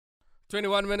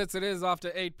21 minutes it is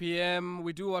after 8 p.m.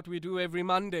 We do what we do every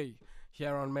Monday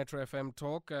here on Metro FM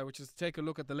Talk, which is to take a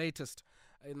look at the latest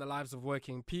in the lives of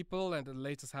working people and the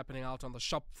latest happening out on the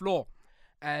shop floor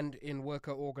and in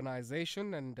worker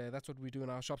organization. And that's what we do in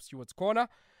our Shop Stewards Corner.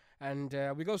 And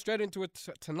we go straight into it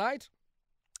tonight.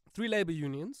 3 labor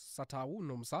unions, SATAWU,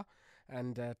 NUMSA,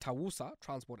 and TAWUSA,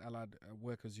 Transport Allied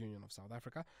Workers Union of South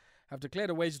Africa, have declared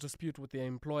a wage dispute with their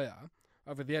employer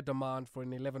over their demand for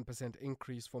an 11%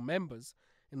 increase for members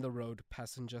in the road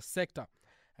passenger sector.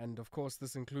 And of course,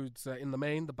 this includes in the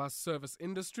main the bus service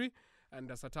industry.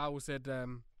 And SATAWU said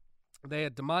they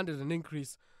had demanded an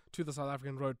increase to the South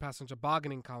African Road Passenger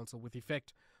Bargaining Council with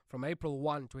effect from April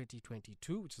 1,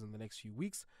 2022, which is in the next few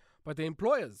weeks. But the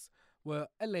employers were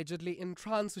allegedly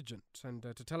intransigent. And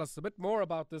to tell us a bit more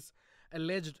about this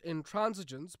alleged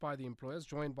intransigence by the employers,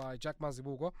 joined by Jack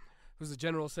Mazibuko, who's the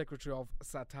General Secretary of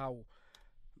SATAWU.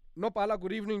 Nopala,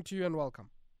 good evening to you and welcome.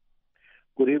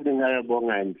 Good evening,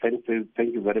 Ayabonga, and thank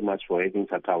you very much for having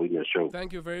SATAWU in your show.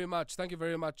 Thank you very much. Thank you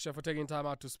very much for taking time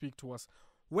out to speak to us.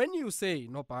 When you say,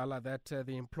 Nopala, that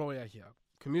the employer here,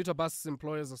 Commuter Bus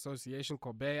Employers Association,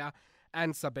 COBEA,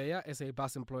 and SABEA, SA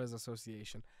Bus Employers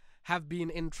Association, have been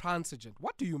intransigent,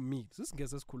 what do you mean? This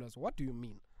gets us cool. What do you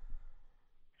mean?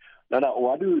 No,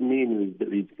 what do we mean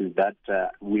is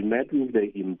that we met with the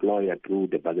employer through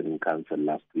the bargaining council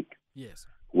last week. Yes.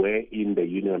 Wherein the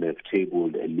union have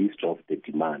tabled a list of the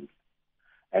demands.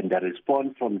 And the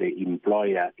response from the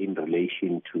employer in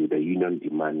relation to the union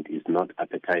demand is not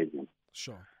appetizing.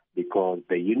 Sure. Because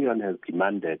the union has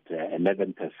demanded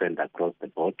 11% across the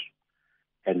board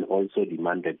and also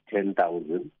demanded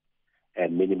 10,000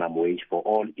 minimum wage for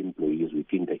all employees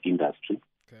within the industry.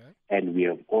 Okay. And we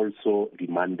have also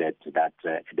demanded that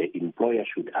the employer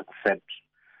should accept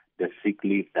the sick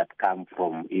leave that come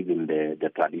from even the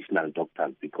traditional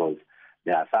doctors, because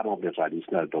there are some of the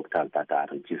traditional doctors that are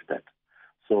registered.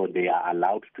 So they are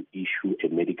allowed to issue a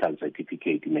medical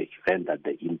certificate in the event that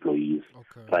the employees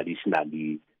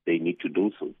traditionally they need to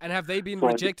do so. And have they been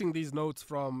rejecting these notes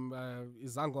from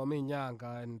Izangome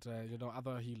Nyanga and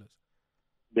other healers?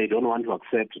 They don't want to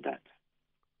accept that.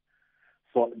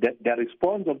 So the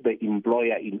response of the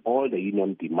employer in all the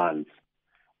union demands,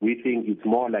 we think it's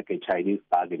more like a Chinese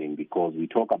bargaining, because we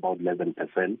talk about 11%,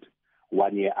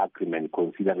 1-year agreement,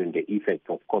 considering the effects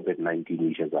of COVID-19,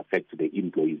 which has affected the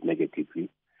employees negatively.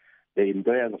 The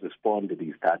employers responded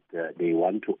is that they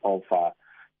want to offer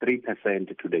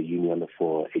 3% to the union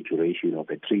for a duration of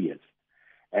 3 years.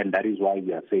 And that is why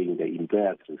we are saying the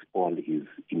employer's response is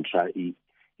in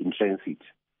transit.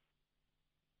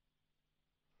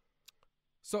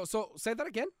 So say that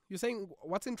again. You're saying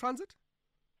what's in transit?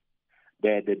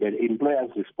 The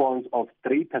employer's response of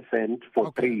 3%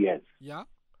 for 3 years. Yeah.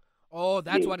 Oh,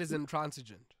 that's yes. what is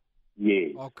intransigent.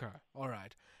 Yes. Okay. All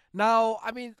right. Now,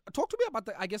 I mean, talk to me about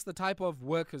the type of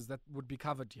workers that would be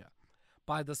covered here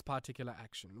by this particular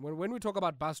action. When we talk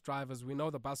about bus drivers, we know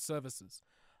the bus services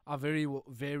are very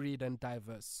varied and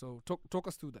diverse. So talk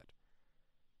us through that.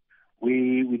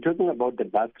 We're talking about the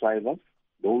bus drivers,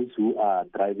 those who are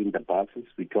driving the buses.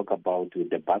 We talk about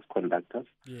the bus conductors,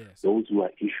 yes. Those who are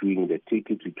issuing the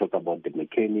tickets. We talk about the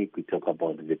mechanic. We talk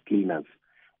about the cleaners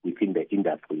within the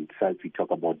industry itself. We talk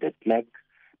about the clerk,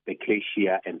 the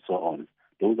cashier, and so on.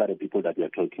 Those are the people that we are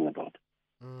talking about.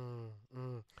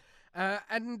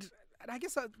 And I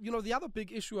guess the other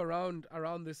big issue around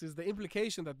this is the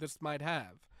implication that this might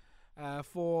have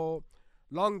for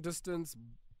long distance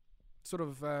sort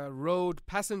of road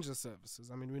passenger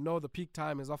services. I mean, we know the peak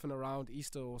time is often around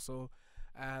Easter or so.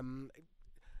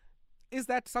 Is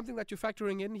that something that you're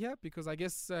factoring in here? Because I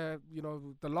guess, the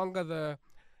longer the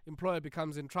employer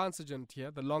becomes intransigent here,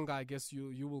 the longer I guess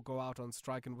you will go out on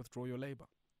strike and withdraw your labor.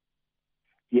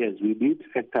 Yes, we did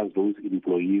factor those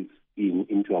employees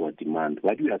into our demand.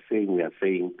 What we are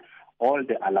saying all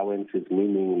the allowances,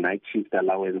 meaning night shift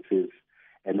allowances,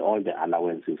 and all the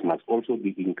allowances must also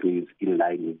be increased in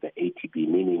line with the ATP,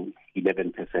 meaning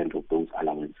 11% of those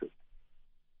allowances.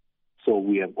 So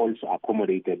we have also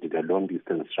accommodated the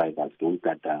long-distance drivers, those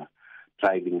that are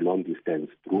driving long distance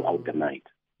throughout the night.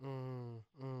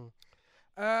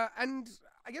 And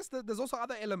I guess there's also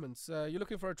other elements. You're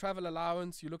looking for a travel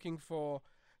allowance, you're looking for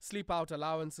sleep-out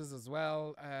allowances as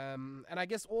well, and I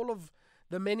guess all of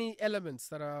the many elements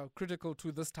that are critical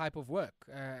to this type of work,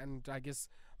 and I guess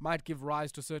might give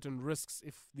rise to certain risks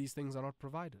if these things are not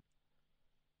provided.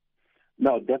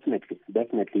 No, definitely.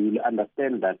 You'll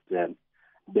understand that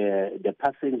the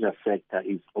passenger sector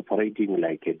is operating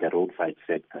like the roadside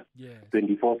sector. Yes.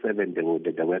 24/7,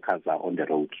 the workers are on the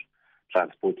road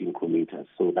transporting commuters.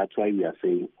 So that's why we are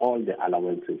saying all the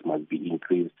allowances must be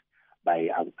increased by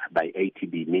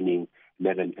ATB, meaning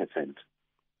 11%.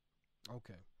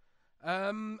 Okay.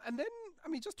 And then,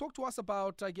 just talk to us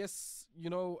about, I guess,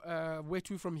 where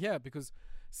to from here, because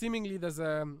seemingly there's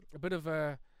a bit of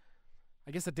a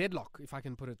deadlock, if I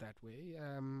can put it that way.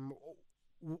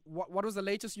 What was the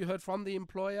latest you heard from the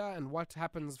employer, and what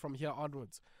happens from here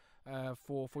onwards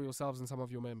for yourselves and some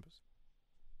of your members?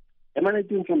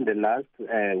 Emanating from the last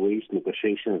wage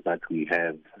negotiations that we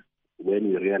have, when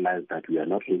we realized that we are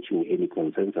not reaching any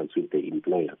consensus with the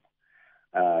employer,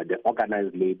 the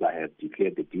organized labor have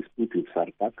declared the dispute with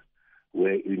SARPAC,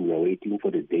 wherein we are waiting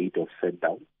for the date of set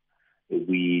down.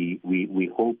 We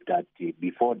hope that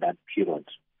before that period,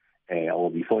 or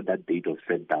before that date of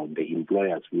set down, the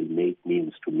employers will make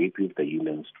means to meet with the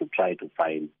unions to try to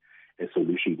find a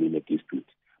solution in a dispute.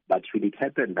 But should it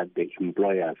happen that the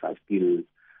employers are still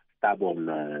stubborn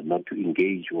not to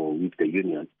engage or with the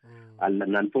union, and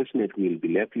unfortunately we'll be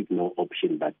left with no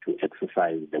option but to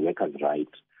exercise the workers' right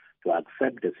to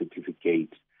accept the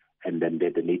certificate, and then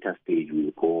at the later stage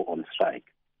we'll go on strike.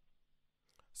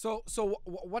 So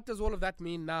what does all of that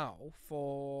mean now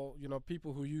for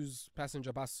people who use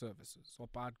passenger bus services, or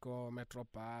Padco, Metro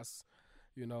Bus,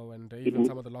 and even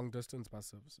some of the long distance bus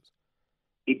services?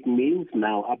 It means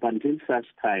now, up until such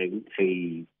time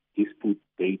a dispute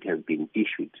date has been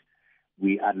issued,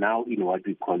 we are now in what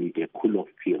we call it a cool-off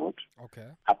period. Okay.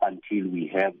 Up until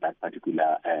we have that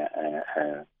particular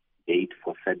date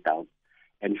for set down.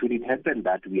 And should it happen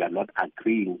that we are not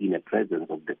agreeing in the presence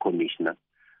of the commissioner,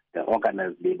 the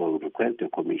organized labor will request the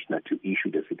commissioner to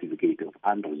issue the certificate of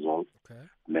unresolved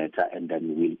matter, and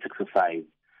then we'll exercise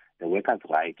the workers'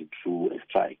 right through a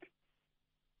strike.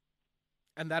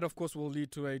 And that, of course, will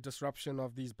lead to a disruption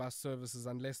of these bus services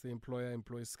unless the employer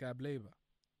employs scab labor.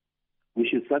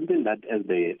 Which is something that, as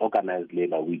the organized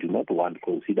labor, we do not want,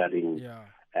 considering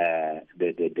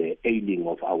the ailing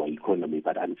of our economy.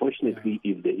 But unfortunately,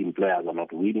 if the employers are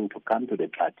not willing to come to the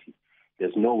party,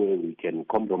 there's no way we can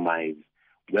compromise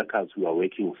workers who are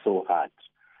working so hard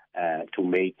to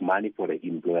make money for the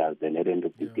employers. Then at the end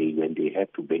of the day, when they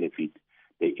have to benefit,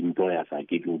 the employers are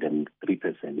giving them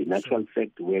 3%. In actual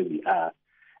fact, where we are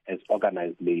as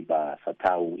organized labor,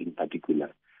 SATAWU in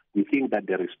particular, we think that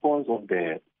the response of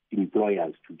the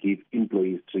employers to give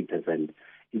employees 3%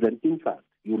 is an insult.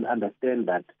 You'll understand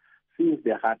that since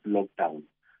the hard lockdown,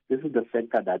 this is the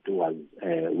sector that was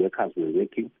workers were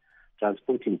working,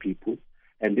 transporting people,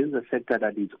 and this is a sector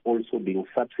that is also being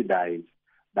subsidized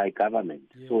by government.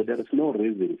 Yes. So there is no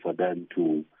reason for them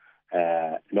to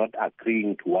not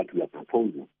agreeing to what we are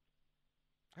proposing.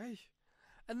 Hey.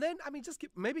 And then, just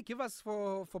give us,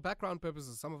 for background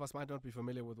purposes, some of us might not be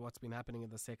familiar with what's been happening in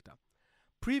the sector.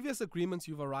 Previous agreements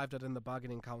you've arrived at in the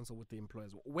bargaining council with the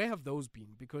employers, where have those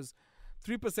been? Because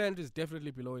 3% is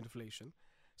definitely below inflation.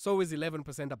 So is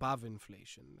 11% above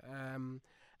inflation.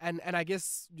 And I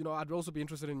guess, I'd also be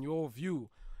interested in your view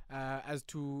as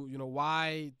to,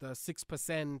 why the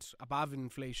 6% above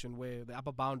inflation, where the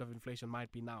upper bound of inflation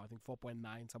might be now, I think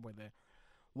 4.9, somewhere there.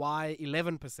 Why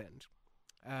 11%?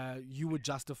 You would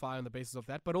justify on the basis of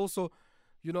that. But also,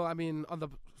 on the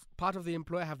part of the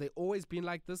employer, have they always been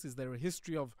like this? Is there a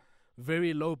history of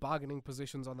very low bargaining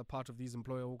positions on the part of these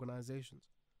employer organizations?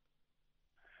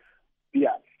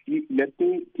 Yeah, let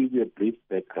me give you a brief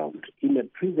background. In the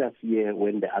previous year,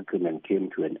 when the agreement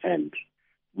came to an end,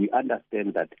 we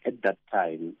understand that at that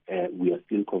time, we are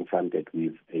still confronted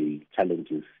with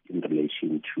challenges in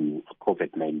relation to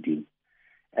COVID-19.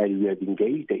 And we have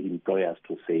engaged the employers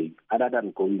to say, other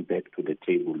than going back to the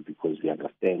table, because we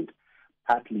understand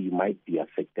partly you might be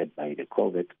affected by the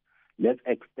COVID, let's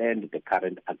extend the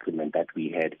current agreement that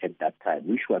we had at that time,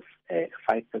 which was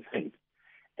 5%.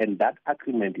 And that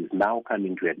agreement is now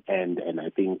coming to an end, and I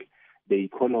think the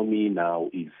economy now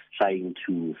is trying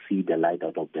to see the light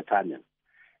out of the tunnel.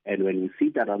 And when we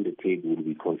sit around the table,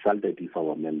 we consulted with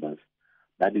our members.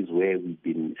 That is where we've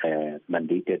been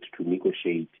mandated to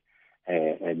negotiate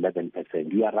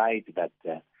 11%. You are right that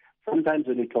sometimes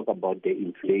when we talk about the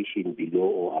inflation below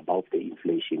or above the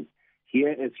inflation, here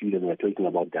as union we're talking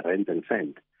about the rent and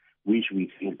cent, which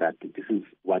we think that this is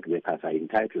what workers are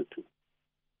entitled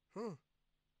to.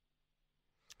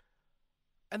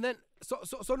 And then, so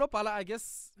Nopala, I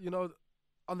guess,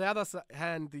 on the other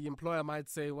hand, the employer might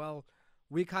say, well,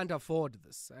 we can't afford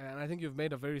this. And I think you've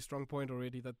made a very strong point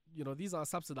already that, these are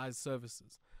subsidized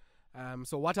services.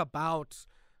 So what about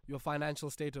your financial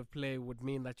state of play would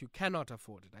mean that you cannot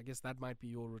afford it? I guess that might be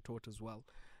your retort as well.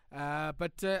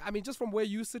 But just from where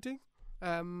you're sitting,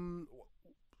 I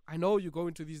know you go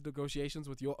into these negotiations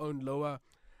with your own lower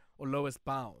or lowest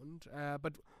bound,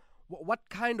 but what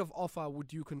kind of offer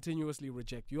would you continuously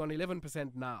reject? You're on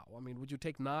 11% now. Would you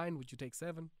take 9? Would you take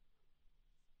 7?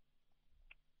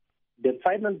 The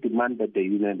final demand that the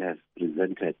union has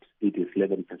presented, it is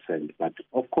 11%. But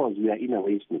of course, we are in a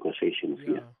wage negotiations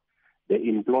here. The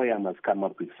employer must come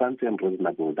up with something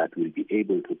reasonable that will be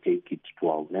able to take it to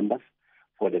our members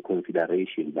for the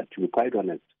consideration. But to be quite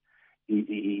honest,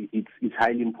 it's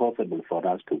highly impossible for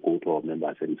us to go to our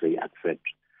members and say accept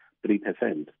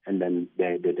 3%. And then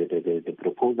the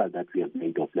proposal that we have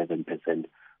made of 11%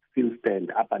 still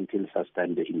stand up until such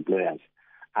time the employers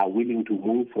are willing to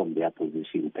move from their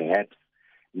position. Perhaps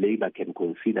Labour can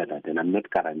consider that, and I'm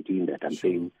not guaranteeing that. I'm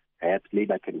saying perhaps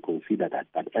Labour can consider that.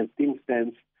 But as things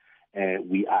stand,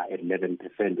 we are at 11%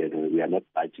 and we are not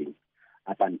budging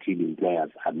up until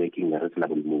employers are making a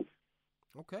reasonable move.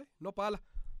 Okay, no pala.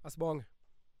 Asibonge.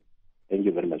 Thank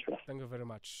you very much, bro. Thank you very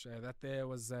much. That there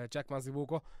was Jack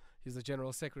Mazibuko. He's the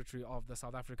General Secretary of the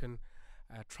South African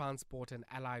Transport and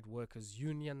Allied Workers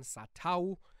Union,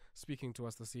 SATAWU, speaking to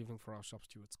us this evening for our Shop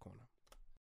Stewards Corner.